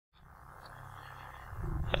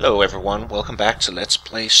Hello everyone, welcome back to Let's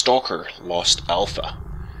Play S.T.A.L.K.E.R. Lost Alpha.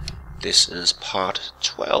 This is part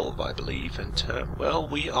 12, I believe, and well,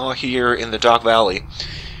 we are here in the Dark Valley.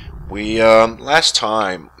 We last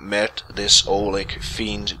time met this Oleg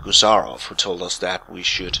fiend Guzarov, who told us that we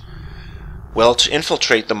should, well, to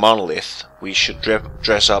infiltrate the Monolith, we should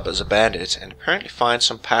dress up as a bandit and apparently find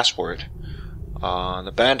some password.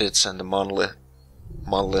 The bandits and the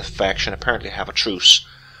Monolith faction apparently have a truce.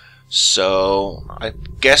 So, I'm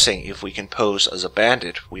guessing if we can pose as a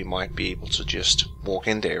bandit, we might be able to just walk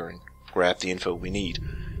in there and grab the info we need,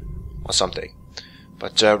 or something.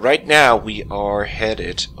 But right now we are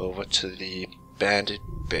headed over to the bandit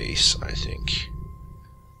base, I think.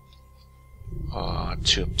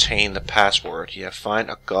 To obtain the password. Yeah, find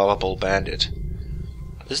a gullible bandit.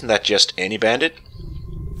 Isn't that just any bandit?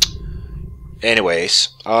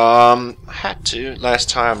 Anyways, I had to last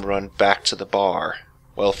time run back to the bar.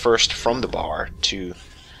 Well, first from the bar to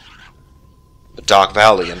the Dark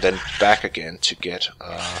Valley and then back again to get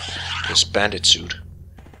this bandit suit,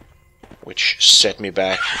 which set me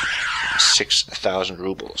back 6,000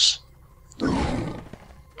 rubles.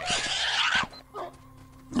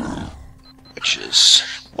 Which is,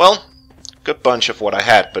 well, a good bunch of what I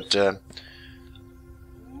had, but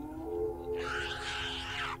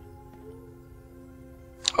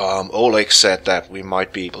Oleg said that we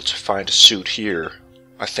might be able to find a suit here.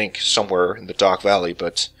 I think somewhere in the Dark Valley,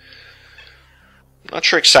 but not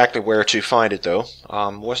sure exactly where to find it though.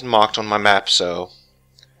 Wasn't marked on my map, so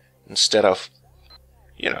instead of,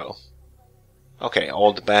 you know, okay,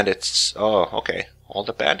 all the bandits. Oh, okay, all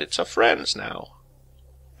the bandits are friends now.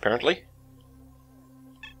 Apparently,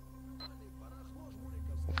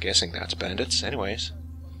 I'm guessing that's bandits. Anyways,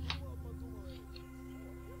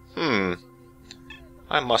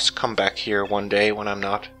 I must come back here one day when I'm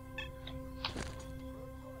not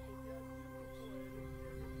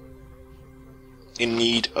in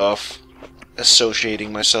need of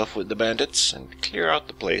associating myself with the bandits and clear out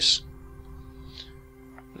the place.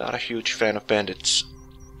 Not a huge fan of bandits.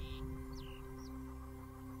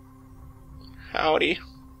 Howdy.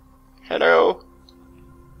 Hello.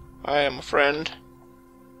 I am a friend.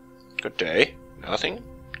 Good day. Nothing.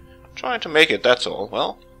 Trying to make it, that's all.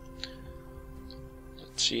 Well,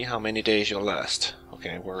 let's see how many days you'll last.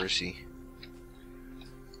 Okay, where is he?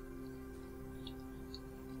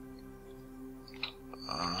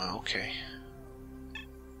 Okay.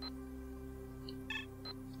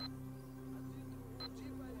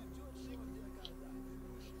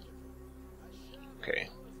 Okay.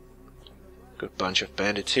 Good bunch of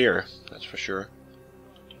bandits here, that's for sure.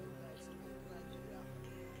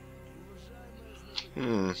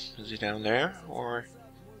 Is he down there, or?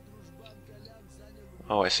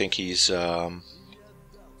 Oh, I think he's, Not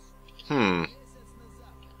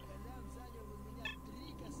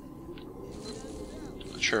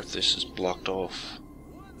sure if this is blocked off.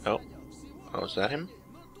 Oh. Oh, is that him?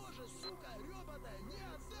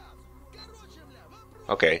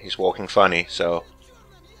 Okay, he's walking funny, so...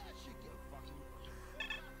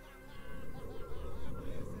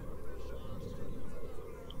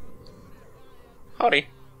 Howdy.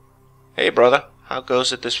 Hey, brother. How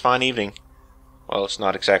goes it this fine evening? Well, it's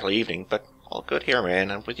not exactly evening, but all good here,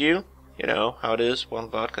 man. And with you? You know how it is.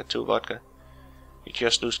 1 vodka, 2 vodka. You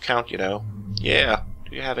just lose count, you know. Yeah.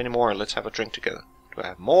 Do you have any more? Let's have a drink together. Do I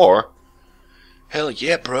have more? Hell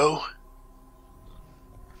yeah, bro.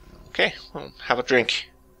 Okay, well, have a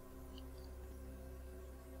drink.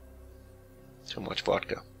 Too much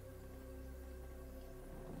vodka.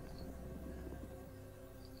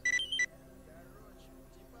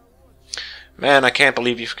 Man, I can't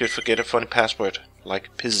believe you could forget a funny password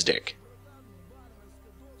like Pizdick.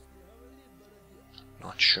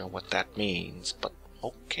 Not sure what that means, but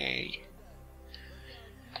okay.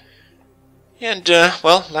 And,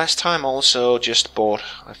 well, last time also just bought...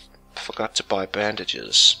 I forgot to buy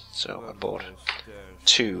bandages, so I bought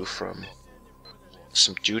 2 from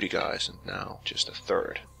some duty guys, and now just a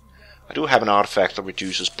 3rd. I do have an artifact that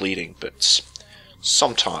reduces bleeding, but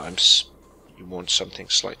sometimes you want something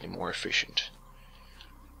slightly more efficient.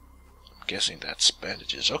 I'm guessing that's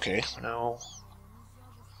bandages. Okay, now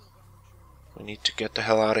we need to get the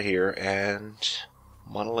hell out of here, and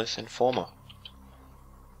Monolith Informer.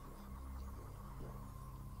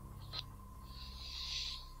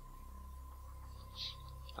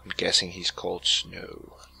 I'm guessing he's called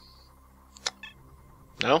Snow.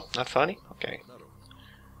 No? Not funny? Okay.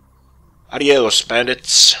 Adios,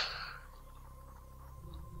 bandits.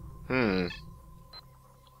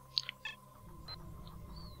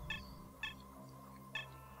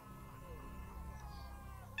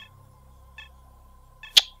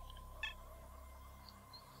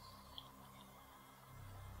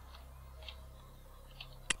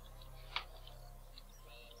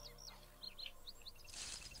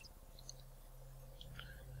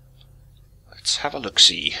 have a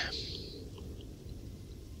look-see.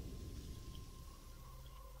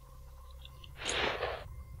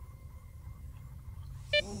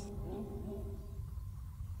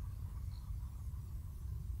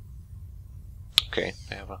 Okay,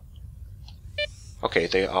 they have a... Okay,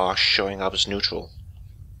 they are showing up as neutral.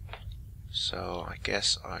 So I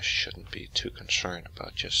guess I shouldn't be too concerned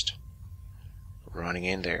about just running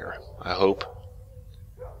in there. I hope.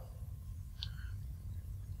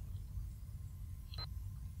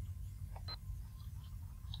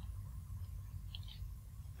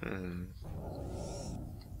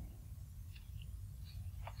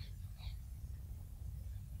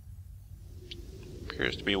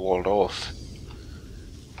 Appears to be walled off.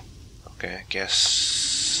 Okay, I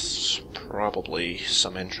guess probably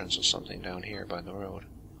some entrance or something down here by the road.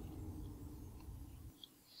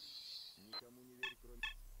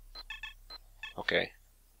 Okay.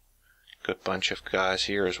 Good bunch of guys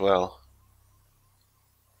here as well.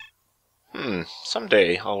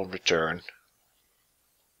 Someday I'll return.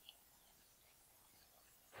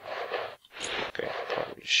 Okay,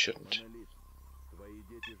 probably shouldn't.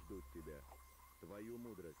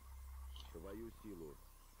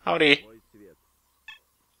 Howdy.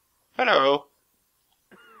 Hello.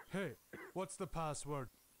 Hey, what's the password?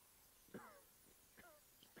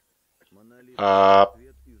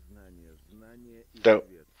 Don't.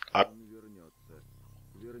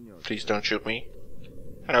 Please don't shoot me.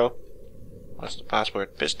 Hello. What's the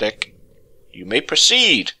password? Pistek. You may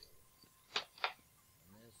proceed.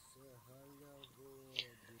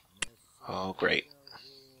 Oh, great.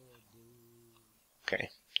 Okay,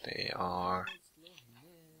 they are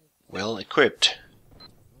well equipped.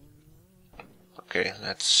 Okay,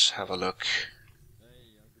 let's have a look.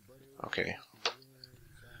 Okay.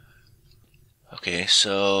 Okay,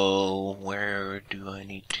 so where do I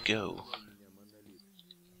need to go?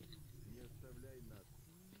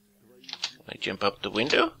 Can I jump up the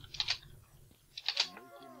window?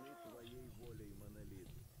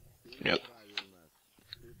 Nope.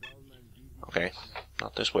 Okay,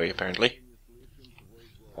 not this way apparently.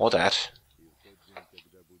 Or that.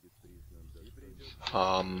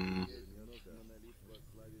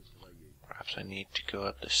 Perhaps I need to go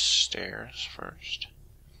up the stairs first.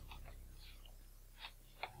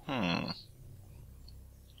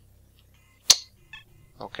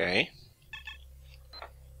 Okay.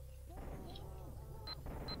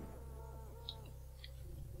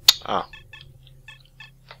 Ah.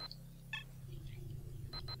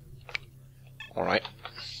 Alright.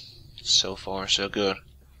 So far, so good.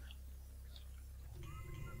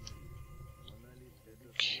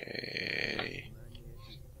 Okay.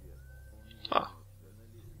 Ah.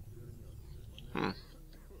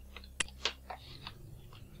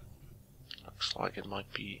 Looks like it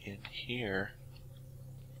might be in here.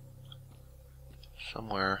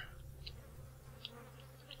 Somewhere.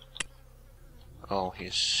 Oh,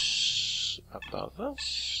 he's above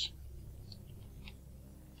us?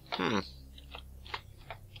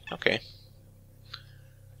 Okay.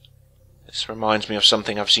 This reminds me of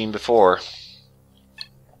something I've seen before.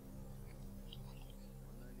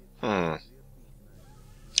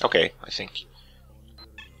 Okay, I think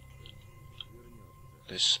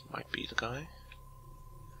this might be the guy.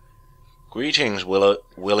 Greetings,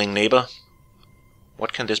 willing neighbor.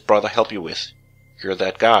 What can this brother help you with? You're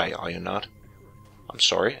that guy, are you not? I'm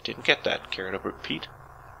sorry, I didn't get that. Care to repeat?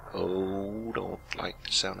 Oh, don't like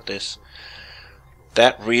the sound of this.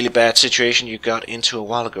 That really bad situation you got into a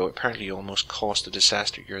while ago. Apparently you almost caused a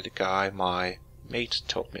disaster. You're the guy my mate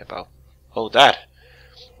told me about. Oh, that.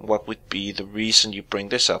 What would be the reason you bring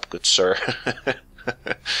this up, good sir?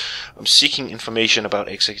 I'm seeking information about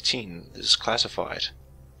X-18. This is classified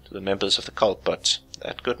to the members of the cult, but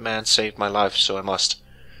that good man saved my life, so I must.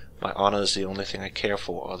 My honor is the only thing I care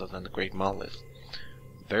for other than the great Monolith.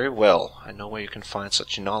 Very well, I know where you can find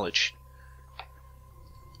such knowledge.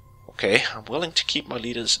 Okay, I'm willing to keep my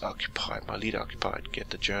leader occupied. Get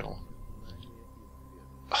the journal.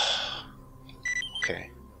 Okay.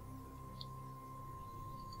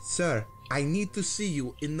 Sir, I need to see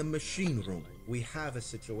you in the machine room. We have a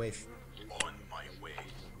situation. On my way.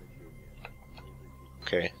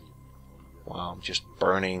 Okay. Wow, I'm just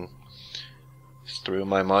burning through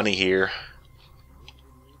my money here.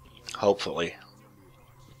 Hopefully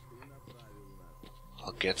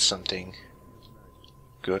I'll get something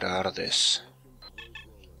good out of this.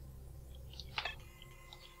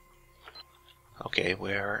 Okay,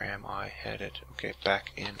 where am I headed? Okay,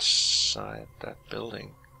 back inside that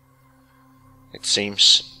building, it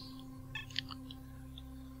seems.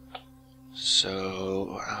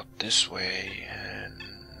 So out this way, and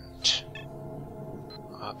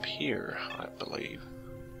up here, I believe.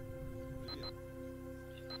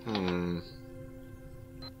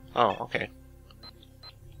 Oh, okay.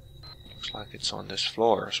 Looks like it's on this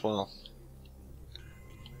floor as well.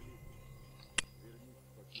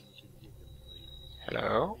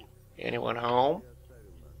 Hello? Anyone home?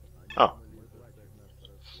 Oh.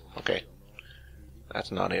 Okay.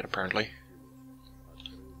 That's not it, apparently.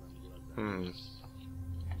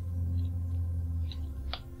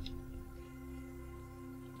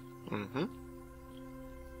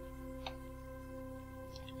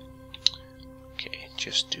 Okay,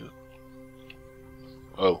 just do...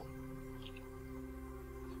 Oh.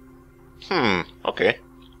 Okay.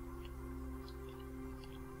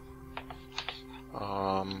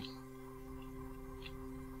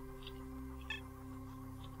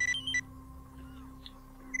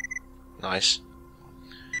 Nice.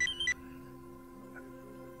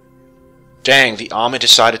 Dang, the army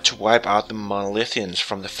decided to wipe out the Monolithians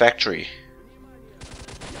from the factory.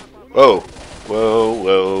 Whoa. Whoa,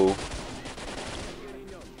 whoa.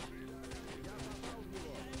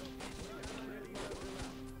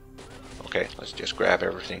 Okay, let's just grab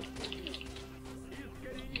everything.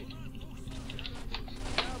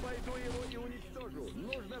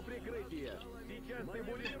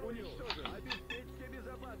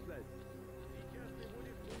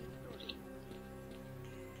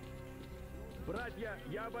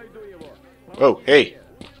 Oh, hey!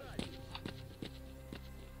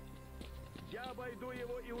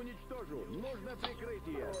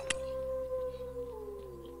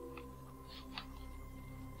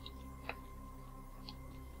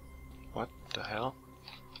 What the hell?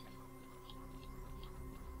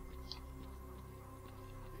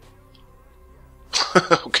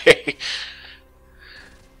 Okay.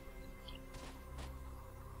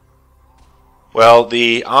 Well,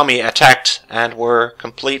 the army attacked and were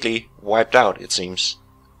completely wiped out, it seems.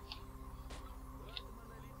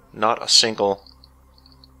 Not a single...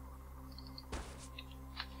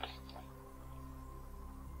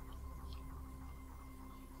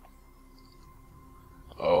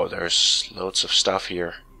 Oh, there's loads of stuff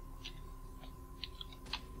here.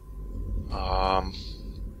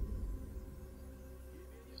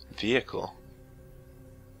 Vehicle.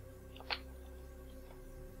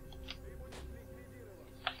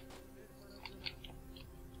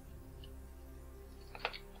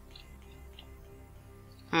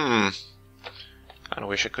 Kinda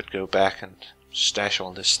wish I could go back and stash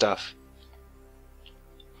all this stuff.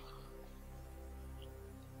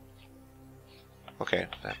 Okay,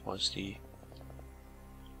 that was the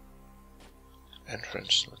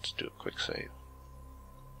entrance. Let's do a quick save.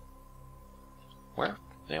 Where are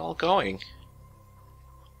they all going?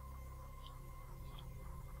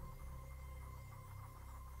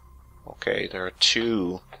 Okay, there are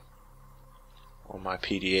two on my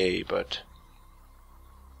PDA, but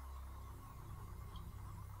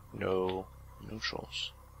no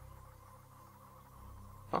neutrals.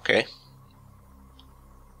 Okay.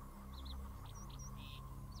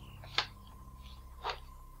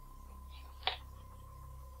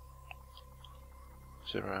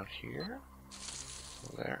 Is it around here?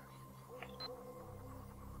 Over there.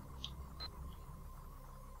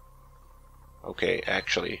 Okay,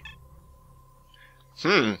 actually.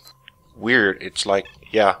 Weird. It's like,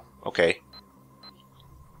 yeah, okay.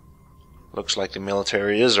 Looks like the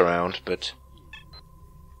military is around, but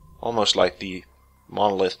almost like the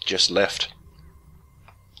Monolith just left.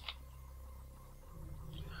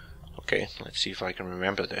 Okay, let's see if I can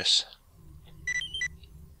remember this.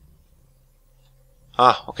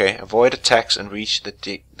 Ah, okay. Avoid attacks and reach the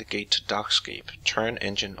gate to Darkscape. Turn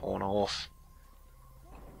engine on off.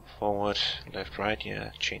 Forward, left, right,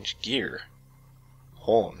 yeah. Change gear.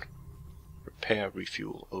 Horn. Repair,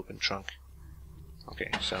 refuel, open trunk. Okay,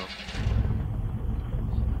 so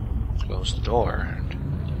close the door. And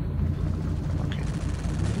okay.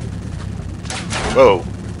 Whoa!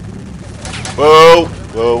 Whoa!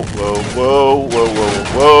 Whoa! Whoa! Whoa! Whoa!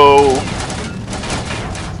 Whoa!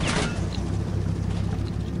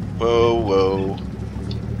 Whoa! Whoa!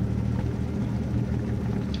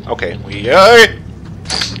 Okay, we are.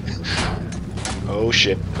 Oh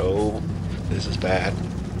shit! Oh, this is bad.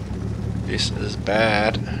 This is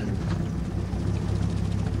bad.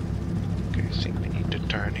 Okay, I think we need to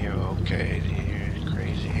turn here. Okay, the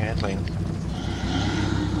crazy handling.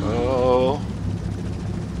 Oh.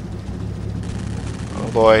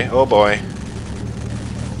 Oh boy, oh boy.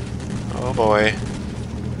 Oh boy.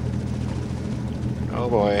 Oh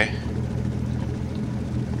boy.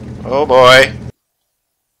 Oh boy.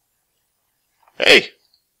 Hey!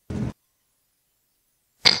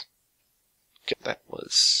 Okay, that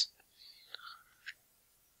was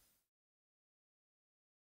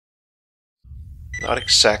Not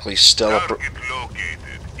exactly stellar. Target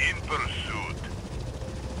located. In pursuit.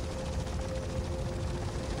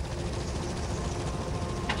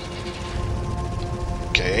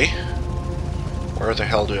 Okay. Where the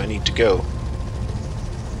hell do I need to go?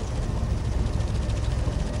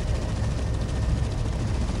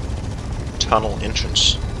 Tunnel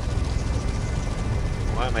entrance.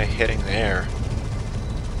 Why am I heading there?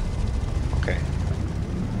 Okay.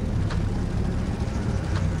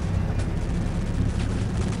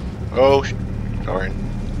 Oh, darn.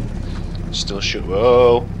 Still shoot.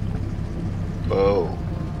 Whoa. Whoa.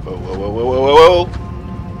 Whoa, whoa, whoa, whoa, whoa, whoa, whoa.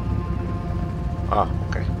 Ah,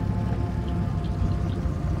 okay.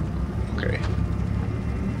 Okay.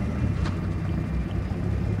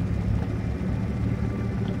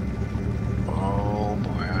 Oh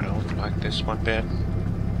boy, I don't like this one bit.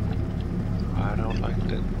 I don't like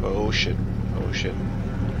that. Oh shit. Oh shit.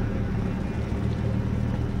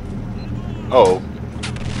 Oh.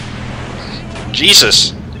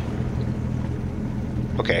 Jesus!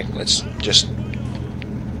 Okay, let's just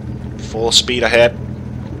full speed ahead.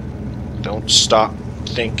 Don't stop.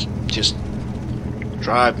 Think. Just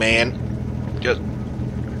drive, man. Just.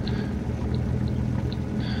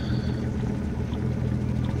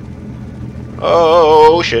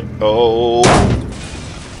 Oh shit. Oh.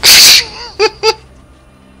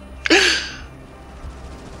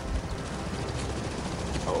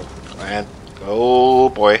 Oh man. Oh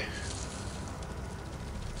boy.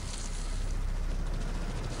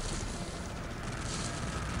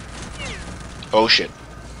 Oh shit.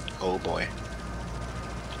 Oh boy.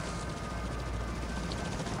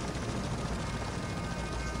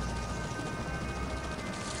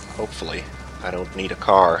 Hopefully, I don't need a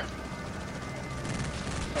car.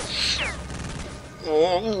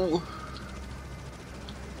 Oh.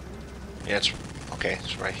 Yeah, it's okay.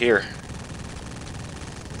 It's right here.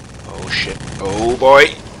 Oh shit. Oh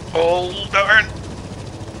boy. Oh darn.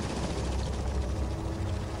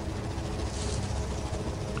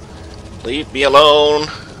 Leave me alone.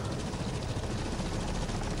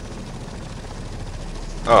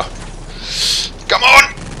 Oh. Come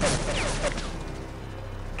on!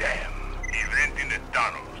 Damn. Event in the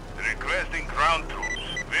tunnels. Requesting ground troops.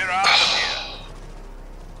 We're out of here.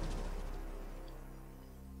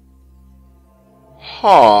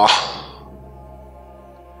 Huh.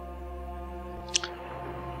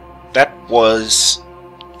 That was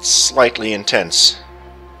slightly intense.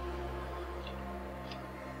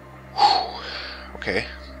 Whew. Okay.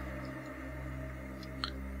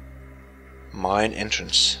 Mine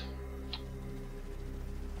entrance.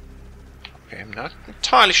 Okay, I'm not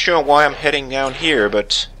entirely sure why I'm heading down here,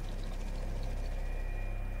 but...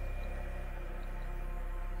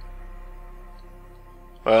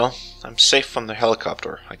 well, I'm safe from the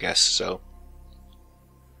helicopter, I guess, so...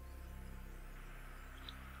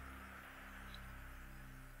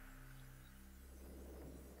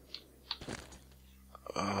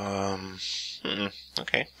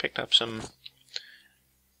 okay, picked up some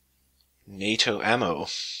NATO ammo.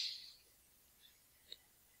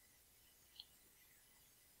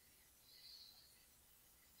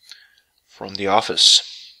 From the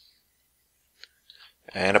office.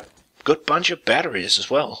 And a good bunch of batteries as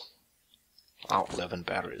well. Oh, 11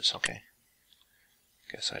 batteries, okay.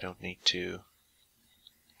 Guess I don't need to...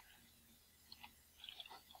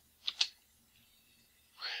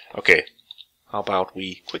 okay, how about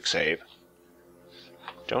we quick save?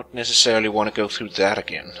 Don't necessarily want to go through that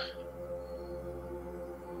again.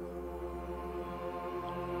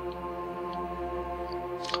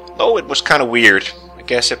 Though it was kind of weird. I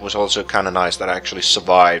guess it was also kind of nice that I actually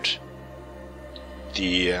survived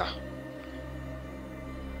the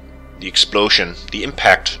explosion, the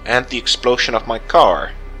impact, and the explosion of my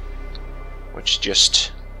car, which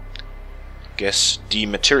just, I guess,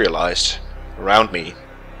 dematerialized around me.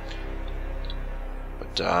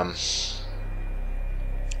 But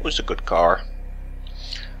it was a good car.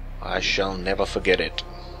 I shall never forget it.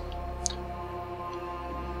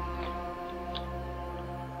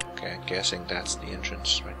 Okay, I'm guessing that's the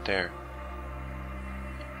entrance right there.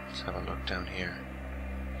 Let's have a look down here.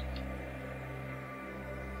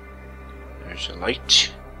 There's a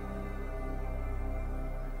light.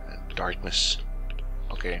 And darkness.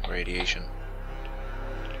 Okay, radiation.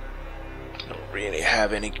 Don't really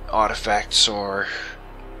have any artifacts or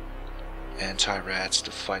anti-rats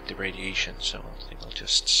to fight the radiation, so I think I'll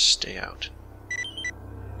just stay out.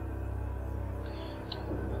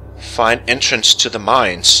 Find entrance to the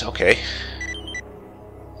mines. Okay.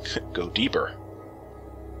 Go deeper.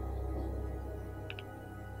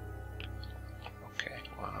 Okay,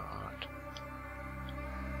 what?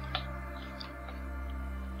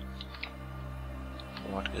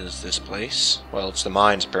 What is this place? Well, it's the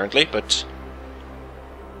mines apparently, but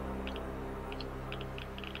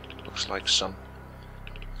looks like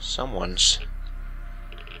someone's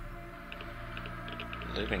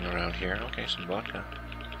living around here. Okay, some vodka.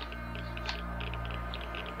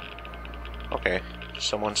 Okay,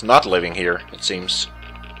 someone's not living here, it seems.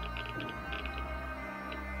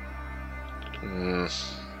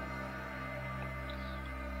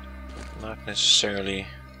 Not necessarily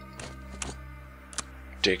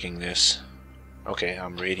digging this. Okay,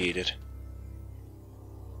 I'm radiated.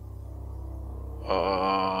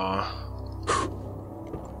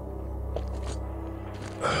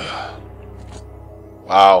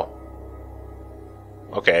 Wow.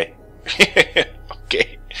 Okay.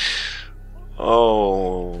 Okay.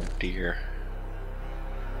 Oh dear.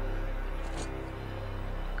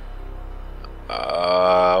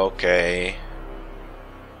 Okay.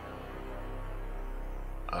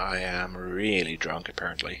 I am really drunk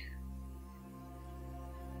apparently.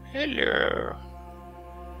 Hello.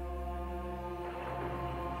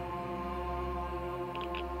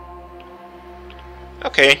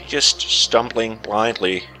 Okay, just stumbling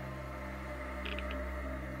blindly.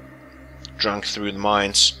 Drunk through the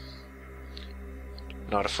mines.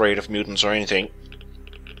 Not afraid of mutants or anything.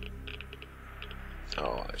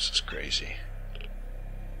 Oh, this is crazy.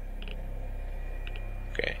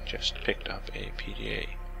 Okay, just picked up a PDA.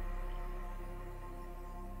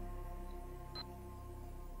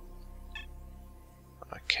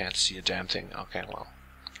 I can't see a damn thing. Okay, well.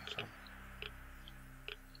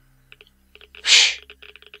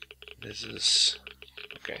 This is...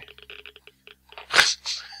 okay.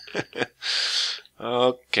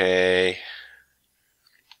 Okay.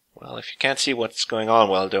 Well, if you can't see what's going on,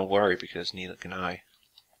 well, don't worry, because neither can I.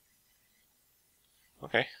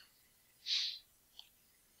 Okay.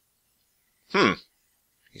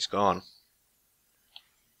 He's gone.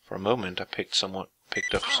 For a moment, I picked up some...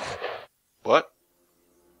 What?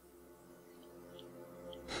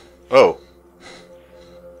 Oh.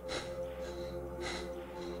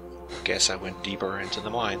 Guess I went deeper into the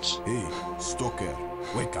mines. Hey,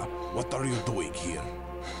 S.T.A.L.K.E.R, wake up. What are you doing here?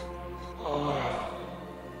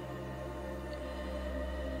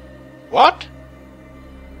 What?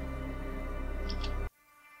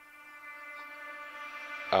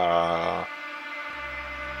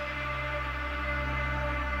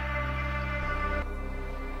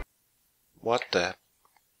 What the...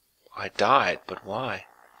 I died, but why?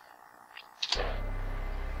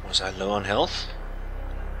 Was I low on health?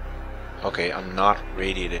 Okay, I'm not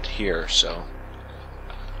radiated here, so...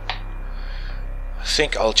 I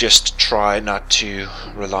think I'll just try not to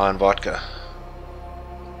rely on vodka.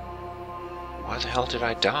 Why the hell did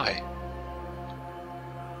I die?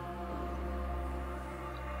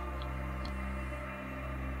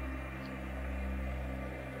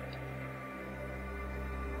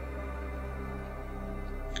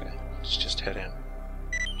 Okay, let's just head in.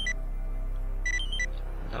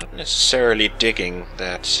 Not necessarily digging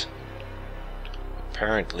that...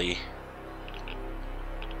 Apparently...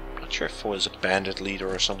 Not sure if it was a bandit leader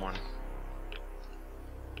or someone.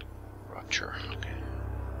 Rupture, okay.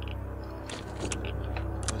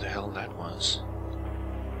 Who the hell that was?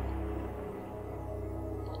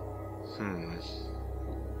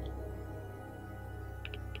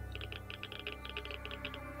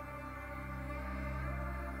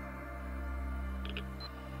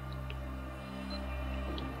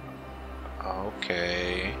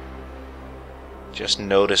 Okay. Just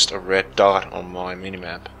noticed a red dot on my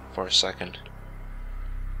minimap for a second.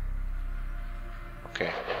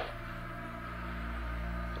 Okay.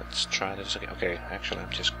 Let's try this again. Okay, actually I'm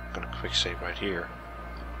just gonna quick save right here.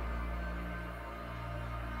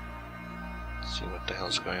 Let's see what the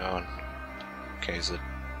hell's going on. Okay, is it...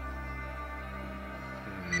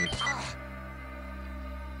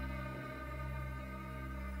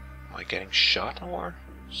 Am I getting shot or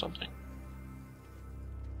something?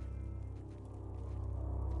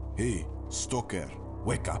 Hey, S.T.A.L.K.E.R,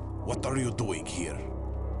 wake up. What are you doing here?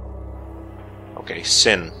 Okay,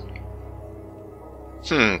 sin.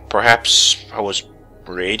 Perhaps I was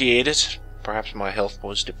radiated? Perhaps my health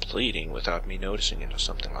was depleting without me noticing it or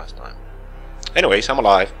something last time. Anyways, I'm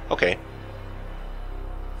alive. Okay.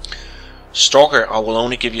 S.T.A.L.K.E.R, I will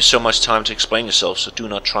only give you so much time to explain yourself, so do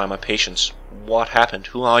not try my patience. What happened?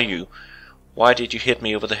 Who are you? Why did you hit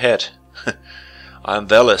me over the head? I am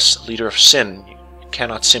Velis, leader of sin. You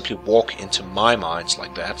cannot simply walk into my mines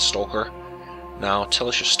like that, S.T.A.L.K.E.R. Now, tell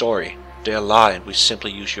us your story. They are lie, and we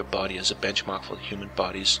simply use your body as a benchmark for the human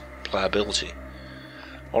body's pliability.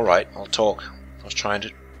 Alright, I'll talk. I was trying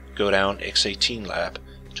to go down X-18 lab.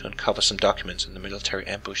 to uncover some documents in the military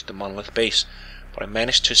ambush at the Monolith base, but I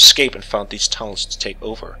managed to escape and found these tunnels to take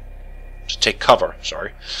cover,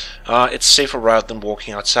 sorry. It's a safer route than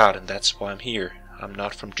walking outside, and that's why I'm here. I'm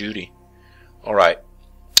not from duty. Alright.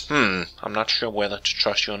 I'm not sure whether to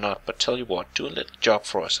trust you or not, but tell you what, do a little job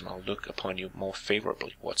for us and I'll look upon you more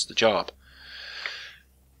favorably. What's the job?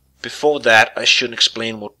 Before that, I should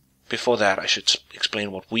explain what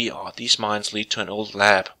we are. These mines lead to an old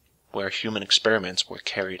lab where human experiments were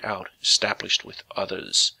carried out, established with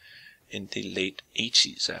others. In the late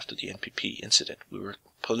 80s, after the NPP incident, we were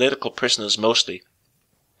political prisoners mostly,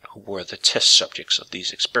 who were the test subjects of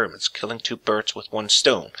these experiments, killing two birds with one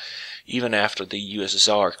stone. Even after the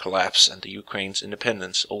USSR collapse and the Ukraine's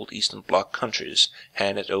independence, old Eastern Bloc countries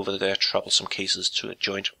handed over their troublesome cases to a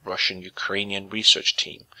joint Russian-Ukrainian research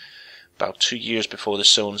team. About 2 years before the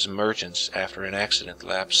zone's emergence, after an accident,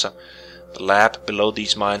 the lab below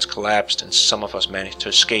these mines collapsed, and some of us managed to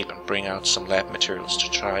escape and bring out some lab materials to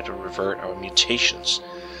try to revert our mutations.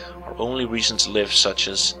 Our only reason to live such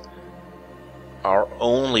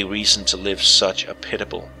a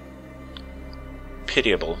pitiable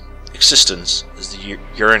existence is the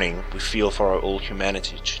yearning we feel for our old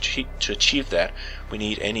humanity. To achieve that, we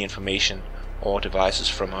need any information or devices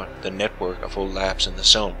from the network of old labs in the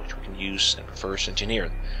zone, which we can use and reverse engineer.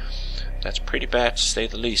 That's pretty bad, to say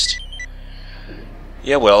the least.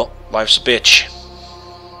 Yeah, well, life's a bitch.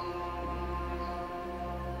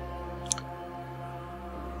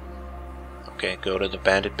 Okay, go to the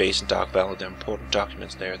bandit base in Dark Valley. There are important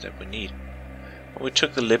documents there that we need. Well, we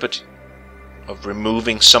took the liberty of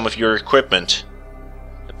removing some of your equipment.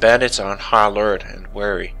 The bandits are on high alert and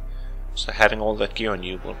wary, so having all that gear on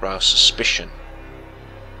you will rouse suspicion.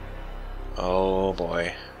 Oh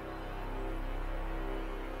boy.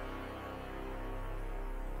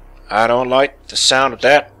 I don't like the sound of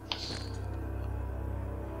that.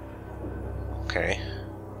 Okay.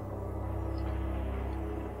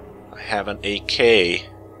 I have an AK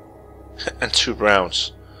and 2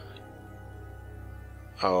 rounds.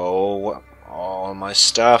 Oh, all my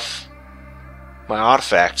stuff. My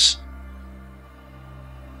artifacts.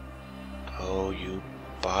 Oh, you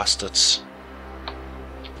bastards.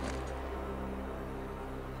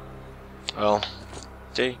 Well,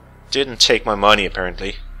 they didn't take my money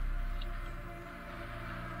apparently.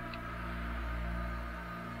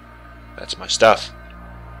 That's my stuff.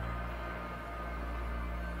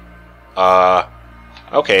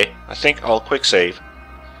 Okay, I think I'll quick save.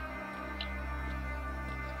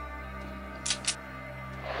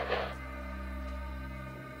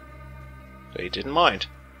 They didn't mind.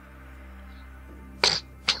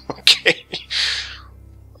 Okay.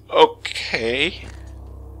 Okay.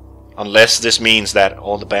 Unless this means that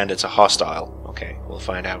all the bandits are hostile. Okay, we'll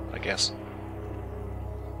find out, I guess.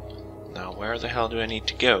 Now, where the hell do I need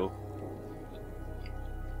to go?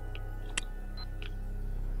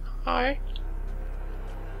 Hi.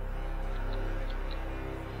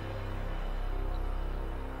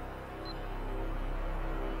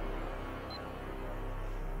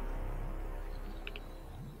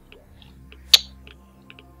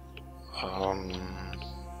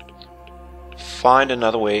 Find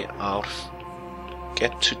another way out.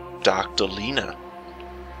 Get to Dr. Lena.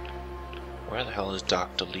 Where the hell is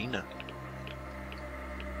Dr. Lena?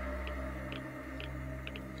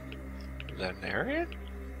 Is that an area?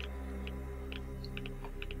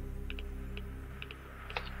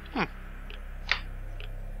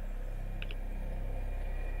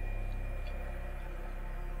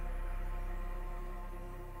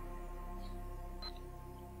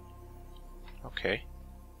 Okay.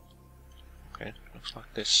 Okay, looks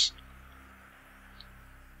like this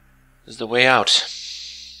is the way out.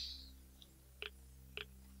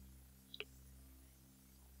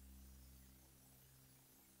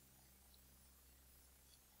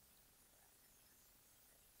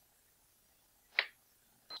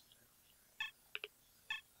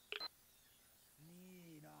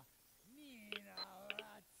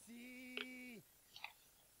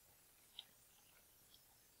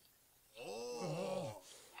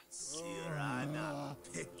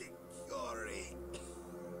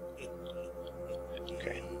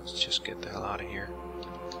 Okay, let's just get the hell out of here.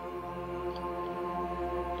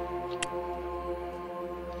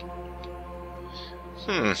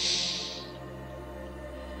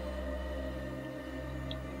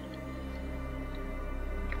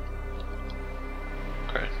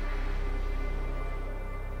 Okay.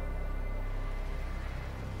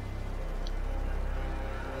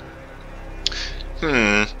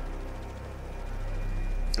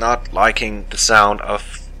 Not liking the sound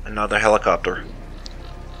of another helicopter.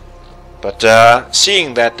 But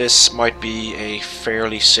seeing that this might be a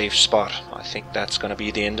fairly safe spot, I think that's going to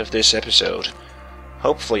be the end of this episode.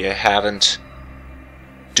 Hopefully I haven't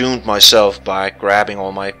doomed myself by grabbing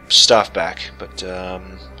all my stuff back, but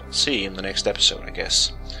see in the next episode, I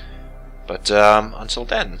guess. But until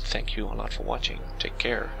then, thank you a lot for watching, take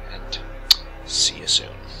care, and see you soon.